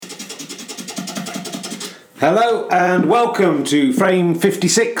Hello and welcome to frame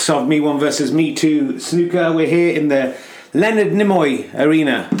 56 of Me1 versus Me2 Snooker. We're here in the Leonard Nimoy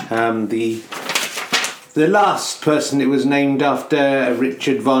arena. The last person it was named after,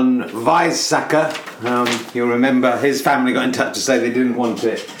 Richard von Weizsäcker. You'll remember his family got in touch to say they didn't want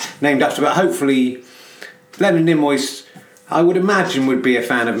it named after, but hopefully Leonard Nimoy, I would imagine, would be a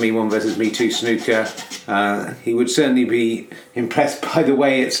fan of Me1 versus Me2 Snooker. He would certainly be impressed by the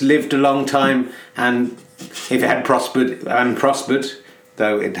way it's lived a long time, and if it had prospered,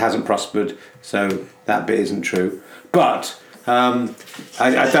 though it hasn't prospered, so that bit isn't true. But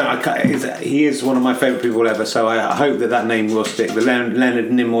he is one of my favourite people ever, so I hope that name will stick. The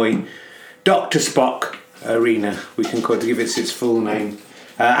Leonard Nimoy Dr. Spock Arena, we can call it, to give it its full name.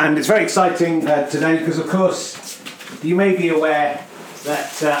 And it's very exciting today because, of course, you may be aware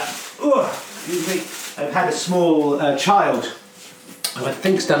that I've had a small child. I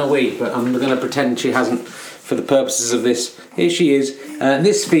think's done a wee, but I'm going to pretend she hasn't for the purposes of this. Here she is.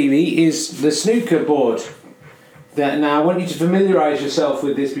 This, Phoebe, is the snooker board. Now, I want you to familiarise yourself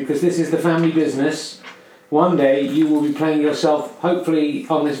with this because this is the family business. One day you will be playing yourself, hopefully,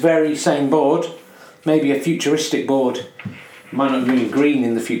 on this very same board. Maybe a futuristic board. Might not be green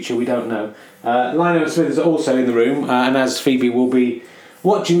in the future, we don't know. Lionel Smith is also in the room, and as Phoebe will be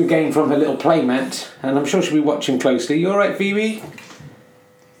watching the game from her little playmat, and I'm sure she'll be watching closely. You alright, Phoebe?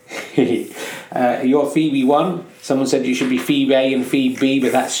 You're Phoebe 1. Someone said you should be Phoebe A and Phoebe B,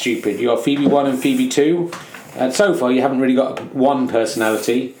 but that's stupid. You're Phoebe 1 and Phoebe 2. So far you haven't really got one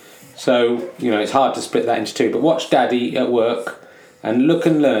personality, so it's hard to split that into two. But watch Daddy at work and look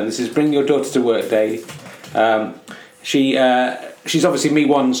and learn. This is Bring Your Daughter to Work Day. She's obviously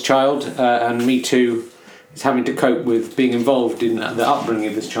Me1's child, and Me2 is having to cope with being involved in the upbringing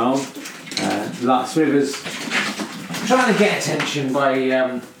of this child. Last Rivers trying to get attention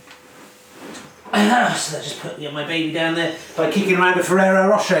by so I just put my baby down there by kicking around a Ferrero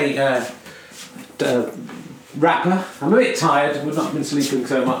Rocher wrapper. I'm a bit tired. We've not been sleeping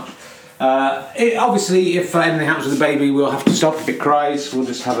so much. Obviously, if anything happens with the baby, we'll have to stop. If it cries, we'll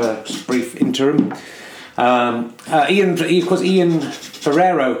just have a brief interim. Ian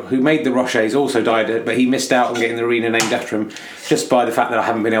Ferrero, who made the Rochers, also died, but he missed out on getting the arena named after him just by the fact that I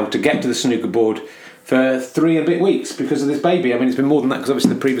haven't been able to get to the snooker board for 3 and a bit weeks because of this baby. I mean, it's been more than that because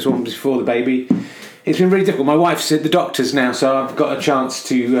obviously the previous one was before the baby. It's been really difficult. My wife's at the doctor's now, so I've got a chance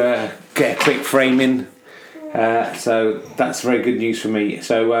to get a quick frame in. So that's very good news for me.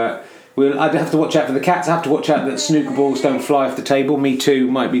 So I'd have to watch out for the cats. I have to watch out that snooker balls don't fly off the table. Me2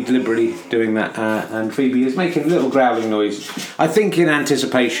 might be deliberately doing that. And Phoebe is making a little growling noise, I think in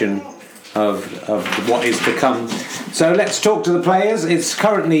anticipation of what is to come. So let's talk to the players. It's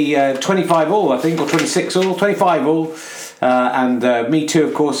currently 25 all, I think, or 26 all, 25 all. And Me2,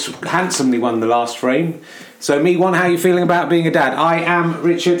 of course, handsomely won the last frame. So Me1, how are you feeling about being a dad? I am,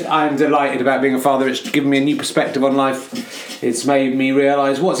 Richard. I'm delighted about being a father. It's given me a new perspective on life. It's made me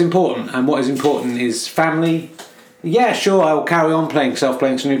realise what's important, and what is important is family. Yeah, sure, I will carry on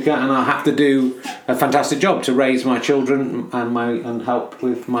self-playing snooker, and I'll have to do a fantastic job to raise my children and help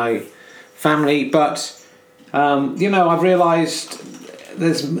with my family. But I've realised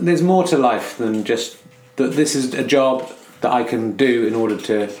there's more to life than just that. This is a job that I can do in order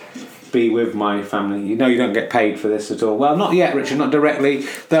to be with my family. You don't get paid for this at all. Well, not yet, Richard, not directly.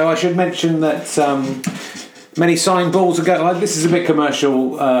 Though I should mention that many signed balls ago. This is a bit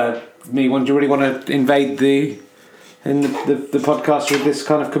commercial. Me1, do you really want to invade the podcast with this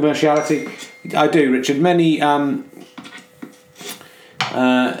kind of commerciality? I do, Richard.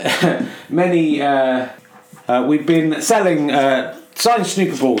 We've been selling signed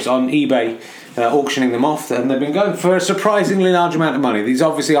snooker balls on eBay. Auctioning them off, and they've been going for a surprisingly large amount of money. These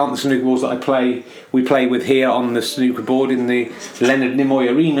obviously aren't the snooker balls that we play with here on the snooker board in the Leonard Nimoy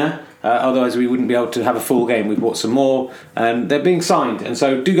arena. Otherwise we wouldn't be able to have a full game. We've bought some more, and they're being signed. And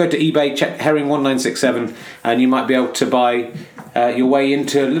so do go to eBay, check Herring 1967, and you might be able to buy your way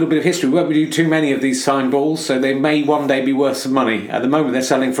into a little bit of history. We won't be doing too many of these signed balls, so they may one day be worth some money. At the moment they're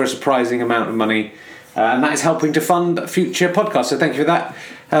selling for a surprising amount of money. And that is helping to fund future podcasts. So thank you for that.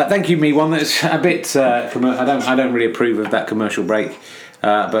 Thank you, Me1. That's a bit. I don't really approve of that commercial break.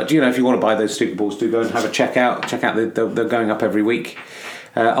 But if you want to buy those snooker balls, do go and have a check out. Check out they're going up every week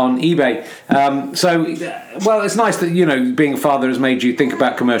on eBay. It's nice that being a father has made you think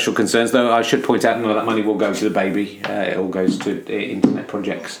about commercial concerns. Though I should point out, none of that money will go to the baby. It all goes to internet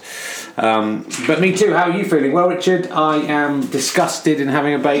projects. But Me2, how are you feeling? Well, Richard, I am disgusted in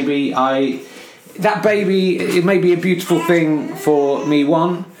having a baby. That baby, it may be a beautiful thing for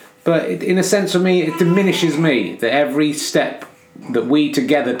Me1, but in a sense for me, it diminishes me. That every step that we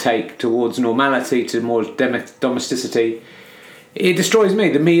together take towards normality, to more domesticity, it destroys me.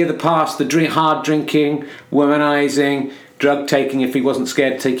 The me of the past, the hard drinking, womanising, drug taking if he wasn't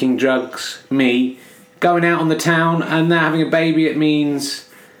scared of taking drugs, me, going out on the town and now having a baby, it means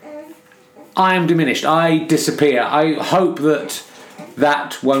I am diminished. I disappear. I hope that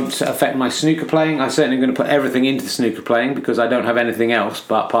won't affect my snooker playing. I'm certainly going to put everything into the snooker playing because I don't have anything else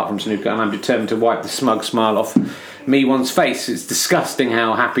but apart from snooker, and I'm determined to wipe the smug smile off Me1's face. It's disgusting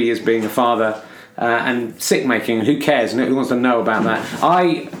how happy he is being a father and sick making, and who cares? Who wants to know about that?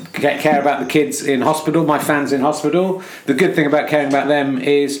 I care about the kids in hospital, my fans in hospital. The good thing about caring about them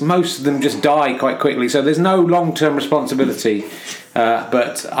is most of them just die quite quickly, so there's no long-term responsibility.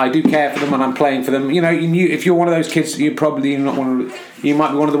 But I do care for them and I'm playing for them. If you're one of those kids, you might be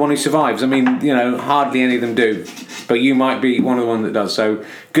one of the one who survives. I mean, hardly any of them do, but you might be one of the one that does. So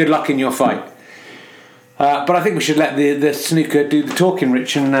good luck in your fight. But I think we should let the snooker do the talking,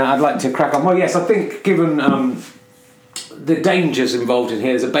 Rich, and I'd like to crack on. Well, yes, I think given the dangers involved in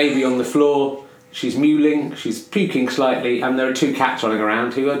here, there's a baby on the floor, she's mewling, she's puking slightly, and there are 2 cats running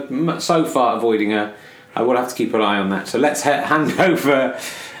around who are so far avoiding her. I will have to keep an eye on that. So let's hand over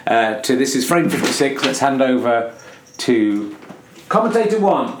to, this is frame 56, let's hand over to commentator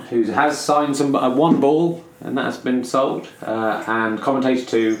 1, who has signed some 1 ball, and that has been sold, and commentator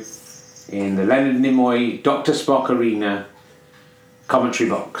 2, in the Leonard Nimoy Dr. Spock Arena commentary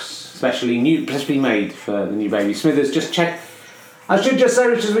box, specially made for the new baby. Smithers, just check. I should just say,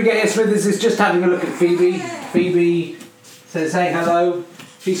 Rich, as we get here, Smithers is just having a look at Phoebe. Phoebe says, hey, hello.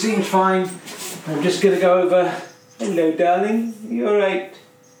 She seems fine. I'm just going to go over. Hello, darling. You alright?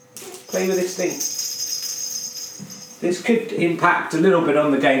 Play with this thing. This could impact a little bit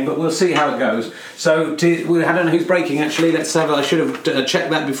on the game, but we'll see how it goes. So, I don't know who's breaking, actually. Let's have I should have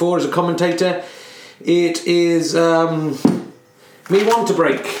checked that before as a commentator. It is Me1 to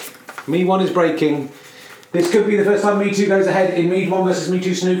break. Me1 is breaking. This could be the first time Me2 goes ahead in Me1 versus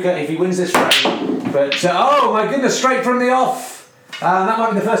Me2 snooker if he wins this frame. But, oh my goodness, straight from the off. That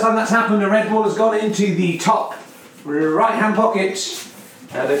might be the first time that's happened. A red ball has gone into the top right-hand pocket.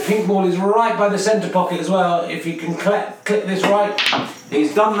 The pink ball is right by the centre pocket as well. If you can clip this right,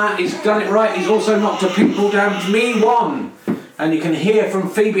 he's done that. He's done it right. He's also knocked a pink ball down. Me1, and you can hear from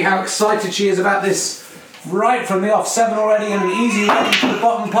Phoebe how excited she is about this. Right from the off, 7 already, and an easy run into the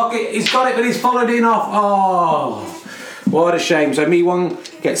bottom pocket. He's got it, but he's followed in off. Oh, what a shame. So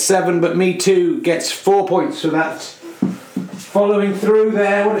Me1 gets 7, but Me2 gets 4 points for that. Following through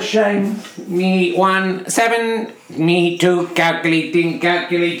there, what a shame. Me1, 7, Me2,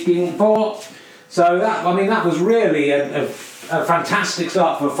 calculating 4. So that was really a fantastic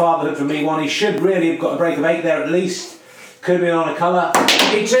start for fatherhood for Me1. He should really have got a break of 8 there at least. Could have been on a colour.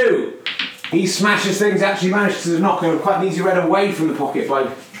 Me2, he smashes things, actually manages to knock quite an easy red away from the pocket by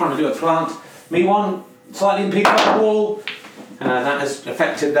trying to do a plant. Me1, slightly impeded by the wall. That has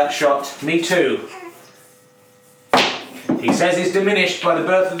affected that shot. Me2. He says it's diminished by the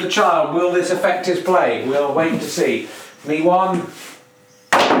birth of the child. Will this affect his play? We'll wait to see. Me1.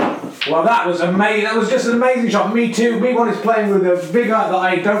 Well, that was amazing. That was just an amazing shot. Me2. Me1 is playing with a vigour that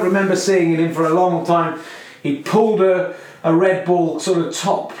I don't remember seeing in him for a long time. He pulled a red ball sort of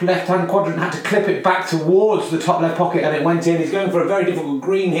top left-hand quadrant and had to clip it back towards the top left pocket and it went in. He's going for a very difficult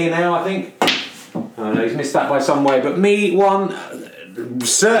green here now, I think. Oh no, he's missed that by some way. But Me1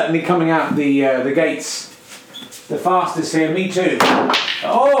 certainly coming out the gates the fastest here. Me2.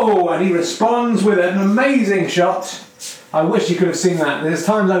 Oh, and he responds with an amazing shot. I wish you could have seen that. There's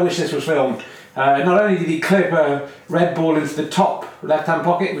times I wish this was filmed. Not only did he clip a red ball into the top left-hand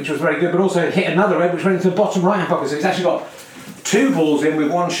pocket, which was very good, but also hit another red which went into the bottom right-hand pocket. So he's actually got 2 balls in with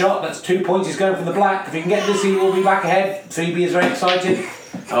 1 shot. That's 2 points. He's going for the black. If he can get this, he will be back ahead. Phoebe is very excited.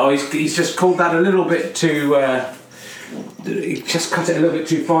 Oh, he's just called that a little bit too... he just cut it a little bit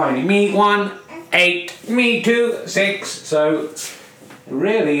too fine. Me1, 8. Me2, 6. So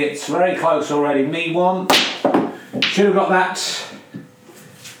really, it's very close already. Me1 should have got that.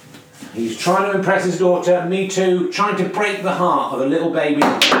 He's trying to impress his daughter. Me2 trying to break the heart of a little baby.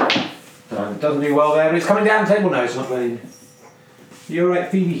 Doesn't do well there, but it's coming down the table. No, it's not going. You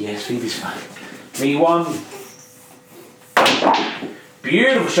alright, Phoebe? Yes, Phoebe's fine. Me1.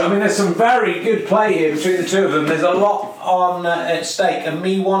 Beautiful shot. I mean, there's some very good play here between the two of them. There's a lot on at stake, and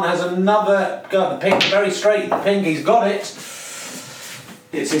Me1 has another go at the pink, very straight. The pink, he's got it.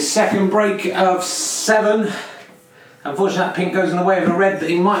 It's his second break of 7. Unfortunately, that pink goes in the way of a red that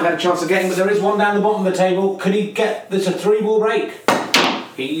he might have had a chance of getting, but there is one down the bottom of the table. Could he get this a 3-ball break?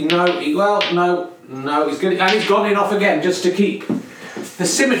 No, he's good, and he's gone in off again just to keep the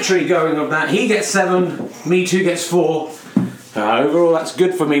symmetry going of that. He gets 7, Me2 gets 4. Overall, that's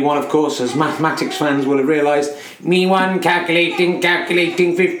good for Me1, of course, as mathematics fans will have realised. Me1 calculating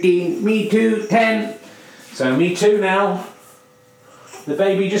 15, Me2 10. So Me2 now. The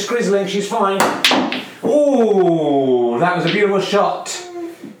baby just grizzling, she's fine. Ooh, that was a beautiful shot.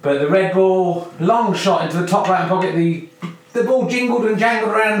 But the red ball, long shot into the top right hand pocket. The ball jingled and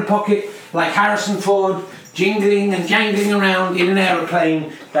jangled around the pocket like Harrison Ford, jingling and jangling around in an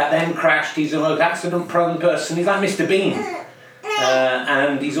aeroplane that then crashed. He's the most accident-prone person. He's like Mr. Bean.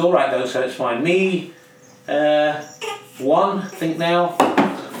 And he's all right though, so it's fine. Me1, I think now.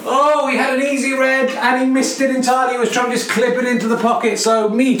 Oh, he had an easy red and he missed it entirely. He was trying to just clip it into the pocket. So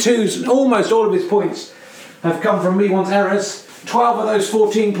Me2's, almost all of his points have come from Me1's errors. 12 of those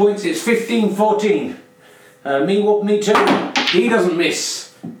 14 points, it's 15-14. Me2, he doesn't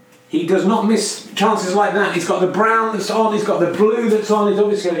miss. He does not miss chances like that. He's got the brown that's on, he's got the blue that's on. He's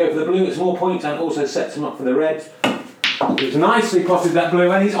obviously going to go for the blue, it's more points, and also sets him up for the red. He's nicely potted that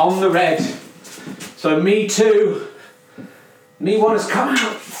blue and he's on the red. So Me1 has come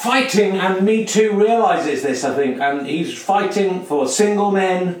out fighting, and Me2 realises this, I think, and he's fighting for single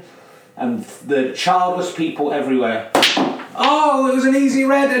men and the childless people everywhere. Oh, it was an easy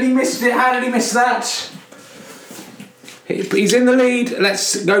red and he missed it. How did he miss that? He's in the lead.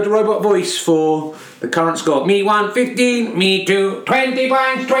 Let's go to robot voice for the current score. Me1 15, Me2 20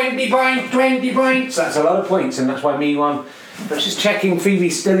 points, 20 points, 20 points. That's a lot of points, and that's why Me1. I was just checking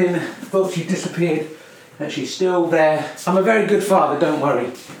Phoebe's still in. Thought she disappeared, and she's still there. I'm a very good father, don't worry.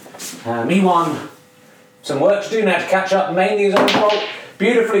 Me1, some work to do now to catch up. Mainly his own fault.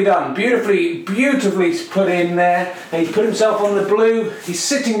 Beautifully done, beautifully put in there. And he's put himself on the blue. He's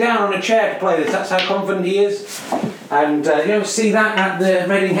sitting down on a chair to play this. That's how confident he is. And you don't see that at the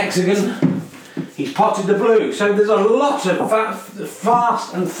Reading Hexagon. He's potted the blue. So there's a lot of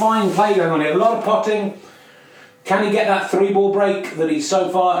fast and fine play going on here. A lot of potting. Can he get that 3-ball break that he's so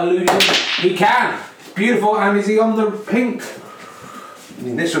far eluded? He can. Beautiful. And is he on the pink? I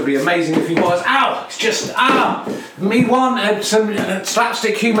mean, this would be amazing if he was. Ow! It's just, Me1 had some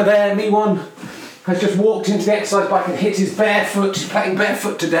slapstick humour there. Me1 has just walked into the exercise bike and hit his bare foot. He's playing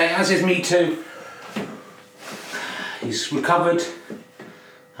barefoot today, as is Me2. He's recovered.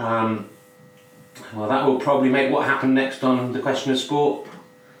 Well, that will probably make what happened next on the question of sport.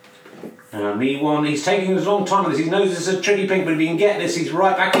 Me1, he's taking his long time with this. He knows this is a tricky pink, but if he can get this, he's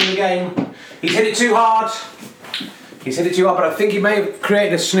right back in the game. He's hit it too hard. He's hit it too hard, but I think he may have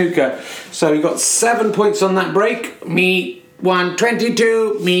created a snooker. So he got 7 points on that break. Me1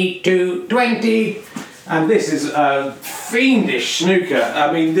 22, Me2 20. And this is a fiendish snooker.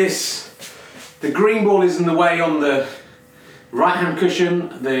 I mean, the green ball is in the way on the right-hand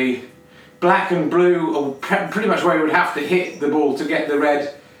cushion. The black and blue are pretty much where you would have to hit the ball to get the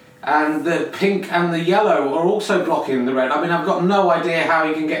red. And the pink and the yellow are also blocking the red. I mean, I've got no idea how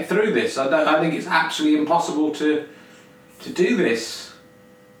he can get through this. I think it's absolutely impossible to do this.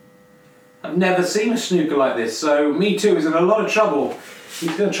 I've never seen a snooker like this, so Me2 is in a lot of trouble.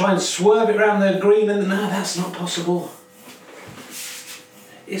 He's going to try and swerve it around the green, and no, that's not possible.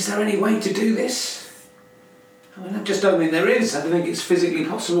 Is there any way to do this? I mean, I just don't think there is. I don't think it's physically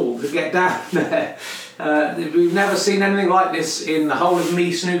possible to get down there. We've never seen anything like this in the whole of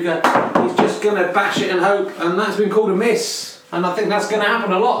Me snooker. He's just going to bash it and hope, and that's been called a miss. And I think that's going to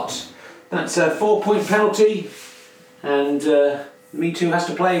happen a lot. That's a 4-point penalty. And Me2 has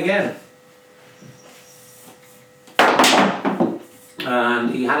to play again.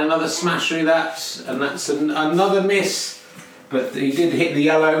 And he had another smash through that, and that's another miss, but he did hit the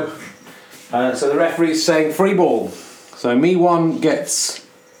yellow. So the referee's saying free ball. So Me1 gets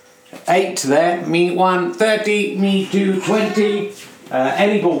 8 there, Me1 30, Me2 20.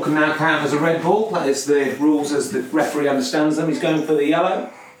 Any ball can now count as a red ball. That is the rules as the referee understands them. He's going for the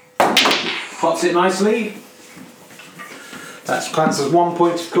yellow. Pots it nicely. That counts as 1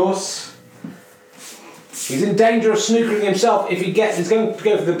 point, of course. He's in danger of snookering himself if he gets. He's going to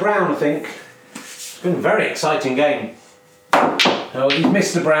go for the brown, I think. It's been a very exciting game. Oh, he's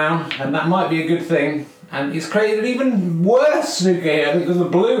missed the brown, and that might be a good thing. And he's created an even worse snooker here, I think, because the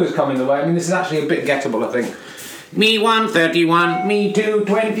blue has come in the way. I mean, this is actually a bit gettable, I think. Me1 31, Me2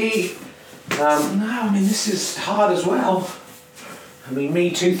 20. No, I mean, this is hard as well. I mean,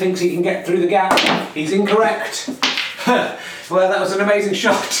 Me2 thinks he can get through the gap. He's incorrect. Well, that was an amazing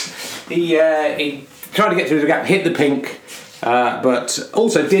shot. He tried to get through the gap, hit the pink, but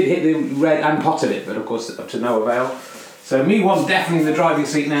also did hit the red and potted it, but of course up to no avail. So Me1 definitely in the driving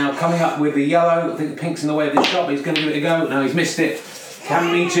seat now, coming up with the yellow. I think the pink's in the way of this shot, but he's going to give it a go. No, he's missed it.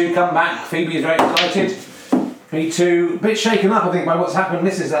 Can Me2 come back? Phoebe is very excited. Me2, a bit shaken up, I think, by what's happened.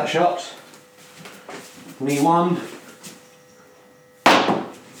 Misses that shot. Me1.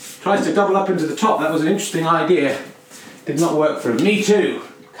 Tries to double up into the top. That was an interesting idea. Did not work for him. Me2.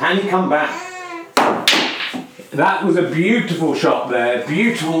 Can he come back? That was a beautiful shot there.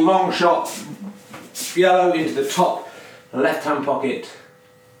 Beautiful long shot. Yellow into the top left-hand pocket.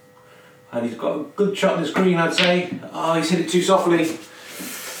 And he's got a good shot in the screen, I'd say. Oh, he's hit it too softly.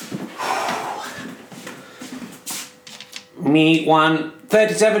 Me1,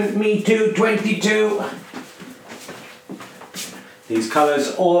 37, Me2, 22. These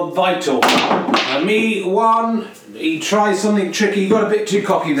colours are vital. Me1, he tries something tricky. He got a bit too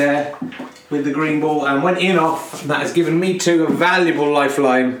cocky there with the green ball and went in off. That has given Me2 a valuable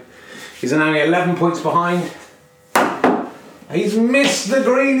lifeline. He's only 11 points behind. He's missed the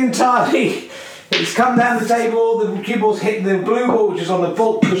green entirely. It's come down the table, the cue ball's hit the blue ball, which is on the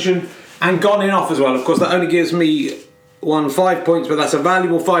vault cushion, and gone in off as well. Of course, that only gives Me1 5 points, but that's a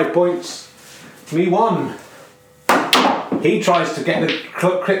valuable 5 points. Me1. He tries to get the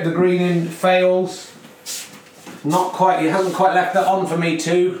clip the green in, fails. Not quite, he hasn't quite left that on for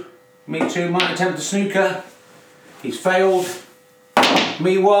Me2. Me2 might attempt the snooker. He's failed.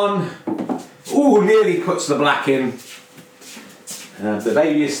 Me1. Ooh, nearly puts the black in. The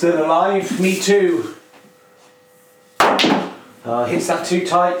baby is still alive. Me2. Hits that too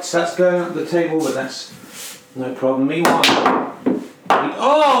tight, so that's going up the table, but that's no problem. Me1.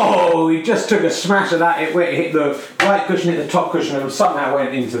 Oh, he just took a smash of that. It hit the right cushion, hit the top cushion, and somehow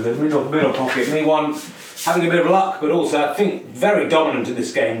went into the middle pocket. Me1 having a bit of luck, but also I think very dominant in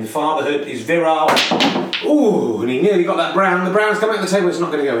this game. The fatherhood is virile. Ooh, and he nearly got that brown. The brown's coming out the table. It's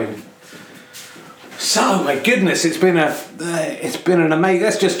not going to go in. So, my goodness, it's been an amazing.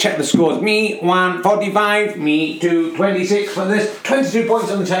 Let's just check the scores. Me1 45, Me2 26, but there's 22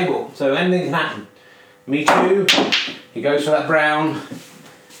 points on the table, so anything can happen. Me2, he goes for that brown.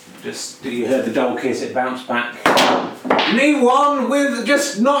 Just you heard the double kiss, it bounced back. Me1 with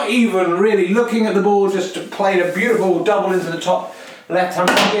just not even really looking at the ball, just played a beautiful double into the top left-hand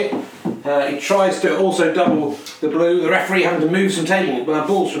pocket. He tries to also double the blue. The referee having to move some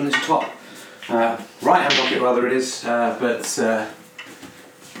balls from this top. Right-hand pocket rather it is, and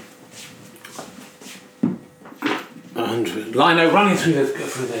Lino running through the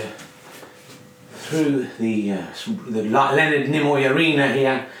Leonard Nimoy arena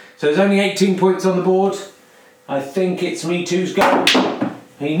here. So there's only 18 points on the board. I think it's Me2's go.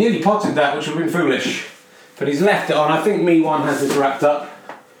 He nearly potted that, which would have been foolish, but he's left it on. I think Me1 has this wrapped up.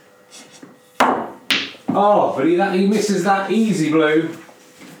 Oh, but he misses that easy blue.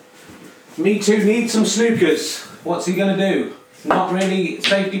 Me2 needs some snookers. What's he going to do? Not really.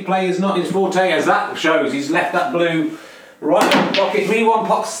 Safety play is not his forte, as that shows. He's left that blue right in the pocket. Me1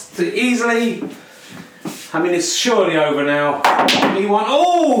 pops easily. I mean, it's surely over now. Me1.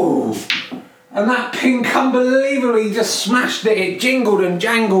 Oh! And that pink unbelievably just smashed it. It jingled and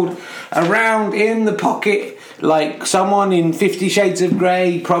jangled around in the pocket like someone in 50 Shades of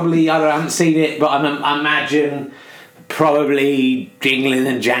Grey. Probably, I haven't seen it, but I imagine probably jingling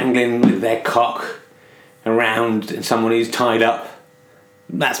and jangling with their cock around someone who's tied up.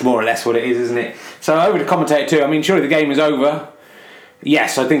 That's more or less what it is, isn't it? So over to commentator too. I mean, surely the game is over.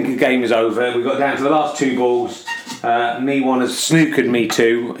 Yes, I think the game is over. We got down to the last two balls. Me1 has snookered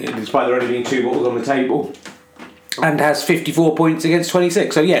Me2, despite there only being two balls on the table, and has 54 points against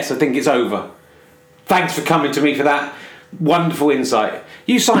 26. So yes, I think it's over. Thanks for coming to me for that wonderful insight.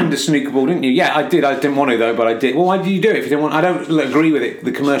 You signed the snooker ball, didn't you? Yeah, I did. I didn't want to though, but I did. Well, why did you do it if you didn't want? I don't agree with it.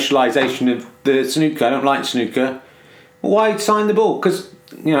 The commercialisation of the snooker. I don't like snooker. Well, why sign the ball? Because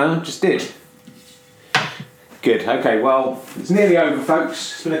I just did. Good. Okay. Well, it's nearly over,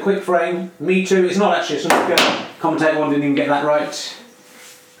 folks. It's been a quick frame. Me2. It's not actually a snooker. Commentator one didn't even get that right.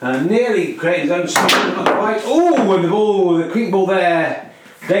 Nearly created his own snooker. Not right. Oh, and the ball, the pink ball there.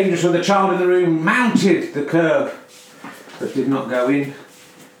 Dangerous with the child in the room. Mounted the curb, but did not go in.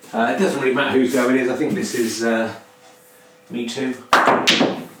 It doesn't really matter whose go it is. I think this is Me2.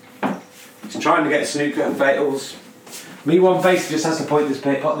 He's trying to get a snooker and fails. Me1 basically just has to pot this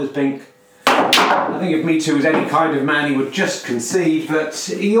pink. I think if Me2 was any kind of man, he would just concede, but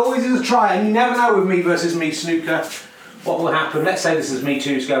he always is a try, and you never know with me versus me snooker what will happen. Let's say this is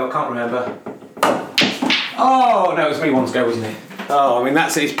Me2's go, I can't remember. Oh, no, it was Me1's go, wasn't it? Oh, I mean,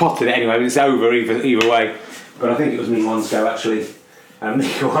 he's potted it anyway, but it's over either way. But I think it was Me1's go, actually. And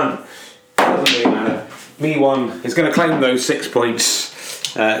Me1, doesn't really matter. Me1 is going to claim those 6 points,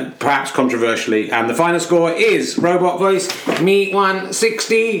 perhaps controversially. And the final score is, robot voice, Me1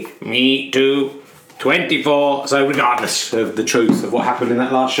 60, Me2 24. So regardless of the truth of what happened in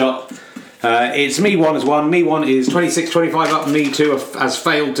that last shot, it's Me1 has won. Me1 is 26-25 up. Me2 has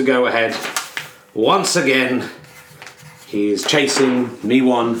failed to go ahead. Once again, He is chasing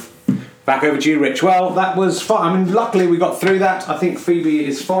Me1. Back over to you, Rich. Well, that was fun. I mean, luckily we got through that. I think Phoebe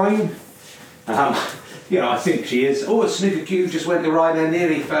is fine. I think she is. Oh, a snooker cue just went awry there,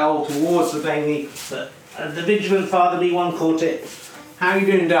 nearly fell towards the baby. But the vigilant father, Me1, caught it. How are you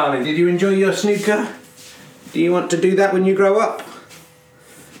doing, darling? Did you enjoy your snooker? Do you want to do that when you grow up?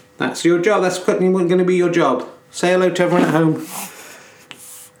 That's your job. That's going to be your job. Say hello to everyone at home.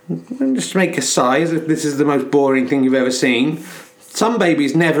 Just make a sigh as if this is the most boring thing you've ever seen. Some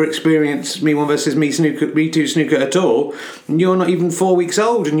babies never experience Me1 versus Me2 snooker at all, and you're not even 4 weeks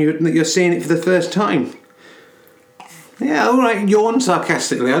old and you're seeing it for the first time. Yeah, all right, yawn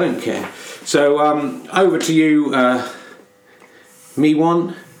sarcastically, I don't care. So, over to you,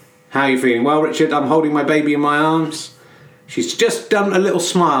 Me1. How are you feeling? Well, Richard, I'm holding my baby in my arms. She's just done a little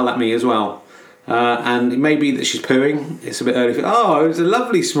smile at me as well. And it may be that she's pooing. It's a bit early. Oh, it was a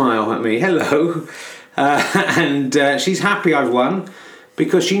lovely smile at me. Hello. And she's happy I've won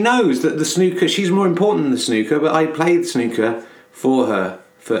because she knows that the snooker, she's more important than the snooker, but I played snooker for her,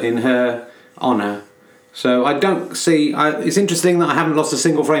 in her honour. So I don't see... it's interesting that I haven't lost a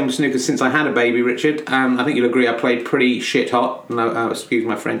single frame of snooker since I had a baby, Richard. I think you'll agree I played pretty shit hot. No, excuse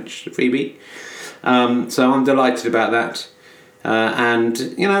my French, Phoebe. So I'm delighted about that.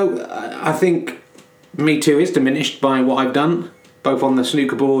 I think Me2 is diminished by what I've done, both on the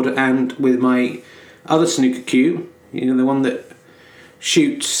snooker board and with my other snooker cue, the one that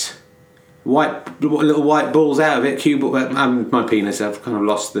shoots little white balls out of it. My penis, I've kind of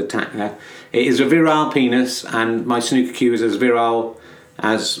lost the tack there. It is a virile penis, and my snooker cue is as virile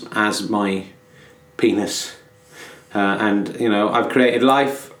as my penis. I've created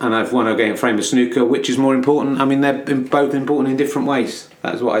life, and I've won a frame of snooker. Which is more important? I mean, they're both important in different ways.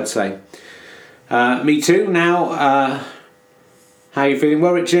 That's what I'd say. Me2 now. How are you feeling?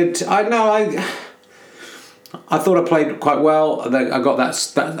 Well, Richard, I thought I played quite well. I got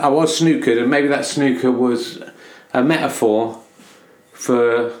that I was snookered, and maybe that snooker was a metaphor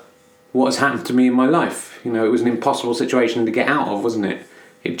for what has happened to me in my life. It was an impossible situation to get out of, wasn't it?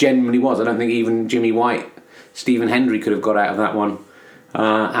 It genuinely was. I don't think even Jimmy White, Stephen Hendry could have got out of that one.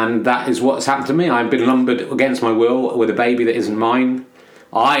 And that is what's happened to me. I've been lumbered against my will with a baby that isn't mine.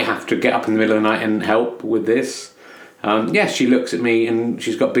 I have to get up in the middle of the night and help with this. Yes, she looks at me and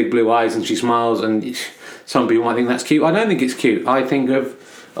she's got big blue eyes and she smiles, and some people might think that's cute. I don't think it's cute. I think of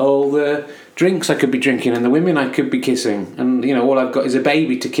all the drinks I could be drinking and the women I could be kissing, and all I've got is a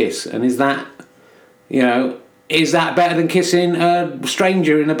baby to kiss. And is that better than kissing a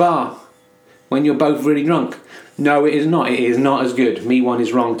stranger in a bar when you're both really drunk? No, it is not. It is not as good. Me1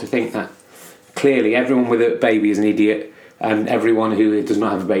 is wrong to think that. Clearly, everyone with a baby is an idiot, and everyone who does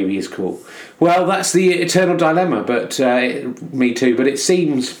not have a baby is cool. Well, that's the eternal dilemma, but Me2. But it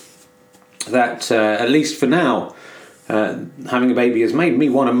seems that, at least for now, having a baby has made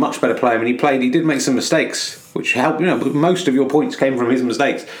Me1 a much better player. I mean, he did make some mistakes, which helped. Most of your points came from his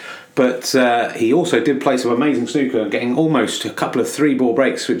mistakes. But he also did play some amazing snooker, getting almost a couple of 3-ball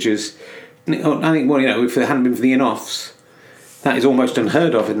breaks, which is, I think, if it hadn't been for the in-offs, that is almost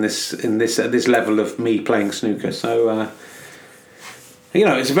unheard of at this level of me playing snooker. So,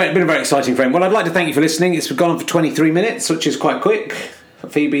 it's been a very exciting frame. Well, I'd like to thank you for listening. It's gone on for 23 minutes, which is quite quick.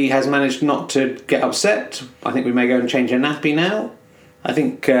 Phoebe has managed not to get upset. I think we may go and change her nappy now. I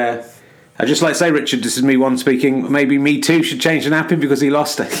think... I'd just like to say, Richard, this is Me1 speaking, maybe Me2 should change the nappy because he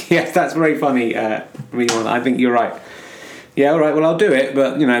lost it. Yeah, that's very funny, Me1. I think you're right. Yeah, all right, well, I'll do it,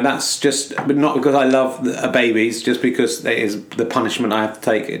 but, that's just... But not because I love babies, just because it is the punishment I have to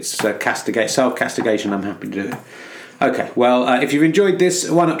take. It's self-castigation. I'm happy to do it. Okay, well, if you've enjoyed this,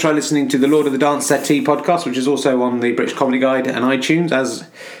 why not try listening to the Lord of the Dance Settee podcast, which is also on the British Comedy Guide and iTunes, as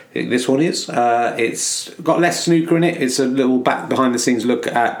this one is. It's got less snooker in it. It's a little behind-the-scenes look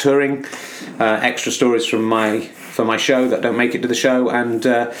at touring, extra stories for my show that don't make it to the show, and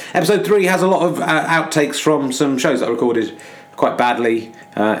episode 3 has a lot of outtakes from some shows that I recorded quite badly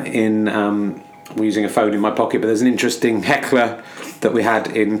we're using a phone in my pocket, but there's an interesting heckler that we had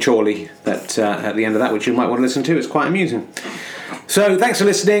in Chorley that at the end of that, which you might want to listen to. It's quite amusing. So thanks for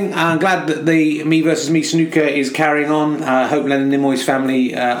listening. I'm glad that the Me versus Me snooker is carrying on. Hope Leonard Nimoy's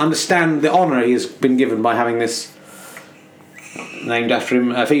family understand the honour he has been given by having this named after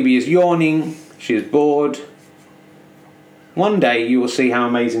him. Phoebe is yawning. She is bored. One day you will see how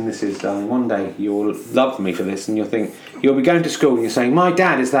amazing this is, darling. One day you will love me for this, and you'll be going to school and you're saying, my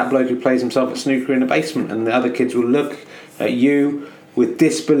dad is that bloke who plays himself at snooker in a basement, and the other kids will look at you with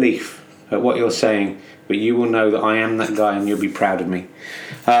disbelief at what you're saying, but you will know that I am that guy and you'll be proud of me.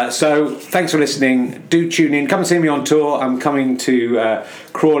 So thanks for listening. Do tune in. Come and see me on tour. I'm coming to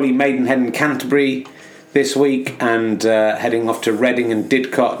Crawley, Maidenhead and Canterbury this week, and heading off to Reading and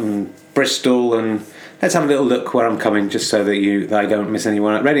Didcot and Bristol, and let's have a little look where I'm coming, just so that I don't miss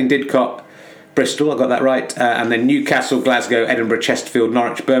anyone. Reading, Didcot, Bristol, I got that right, and then Newcastle, Glasgow, Edinburgh, Chesterfield,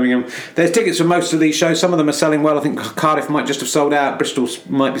 Norwich, Birmingham. There's tickets for most of these shows. Some of them are selling well. I think Cardiff might just have sold out. Bristol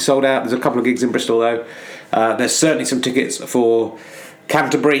might be sold out. There's a couple of gigs in Bristol though. There's certainly some tickets for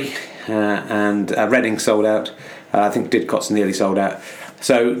Canterbury, and Reading sold out. I think Didcot's nearly sold out.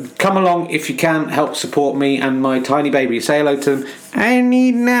 So come along if you can, help support me and my tiny baby. Say hello to them. I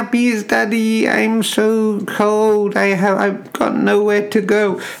need nappies, Daddy. I'm so cold. I've got nowhere to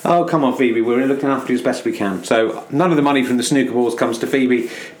go. Oh, come on, Phoebe. We're looking after you as best we can. So none of the money from the snooker balls comes to Phoebe,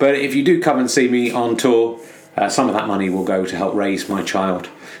 but if you do come and see me on tour, some of that money will go to help raise my child.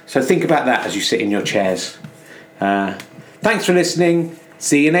 So think about that as you sit in your chairs. Thanks for listening.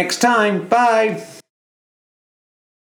 See you next time. Bye.